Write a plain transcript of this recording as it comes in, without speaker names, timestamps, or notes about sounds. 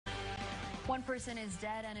One person is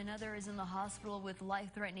dead and another is in the hospital with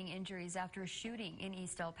life-threatening injuries after a shooting in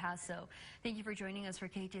East El Paso. Thank you for joining us for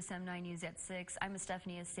KTSM 9 News at 6. I'm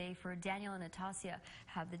Stephanie Asay for Daniel and Natasha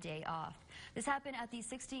have the day off. This happened at the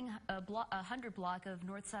 1600 block of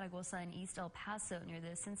North Zaragoza in East El Paso near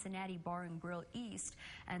the Cincinnati Bar and Grill East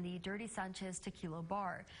and the Dirty Sanchez Tequila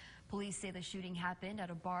Bar. Police say the shooting happened at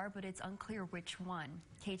a bar, but it's unclear which one.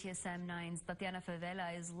 KTSM 9's Tatiana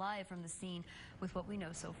Favela is live from the scene with what we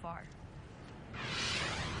know so far.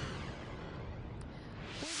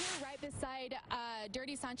 We're here right beside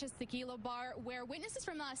Dirty Sanchez Tequila Bar, where witnesses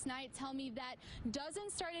from last night tell me that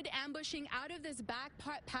dozens started ambushing out of this back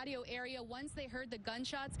patio area once they heard the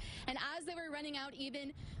gunshots, and as they were running out,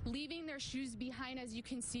 even leaving their shoes behind, as you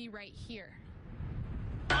can see right here.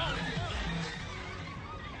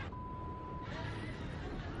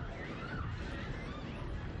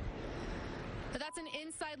 But that's an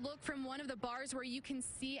inside look from one of the bars where you can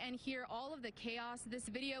see and hear all of the chaos. This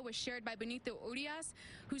video was shared by Benito Urias,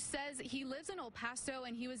 who says he lives in El Paso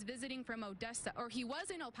and he was visiting from Odessa, or he was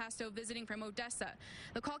in El Paso visiting from Odessa.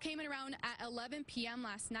 The call came in around at 11 p.m.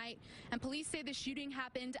 last night, and police say the shooting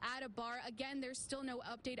happened at a bar. Again, there's still no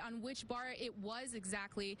update on which bar it was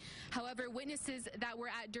exactly. However, witnesses that were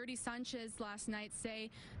at Dirty Sanchez last night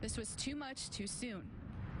say this was too much too soon.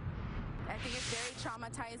 I think it's very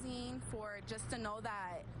traumatizing for just to know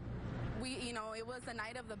that it was the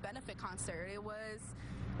night of the benefit concert.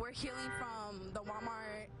 We're healing from the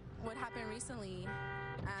Walmart, what happened recently.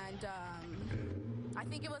 And I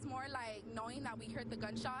think it was more like knowing that we heard the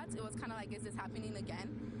gunshots. It was kind of like, is this happening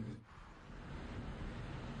again?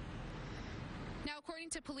 Now, according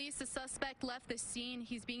to police, the suspect left the scene.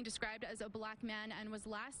 He's being described as a black man and was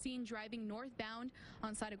last seen driving northbound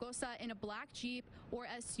on Zaragoza in a black Jeep or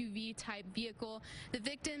SUV type vehicle. The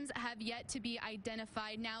victims have yet to be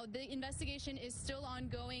identified. Now, the investigation is still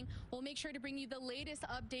ongoing. We'll make sure to bring you the latest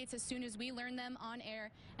updates as soon as we learn them on air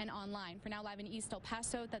and online. For now, live in East El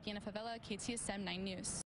Paso, Tatiana Favela, KTSM 9 News.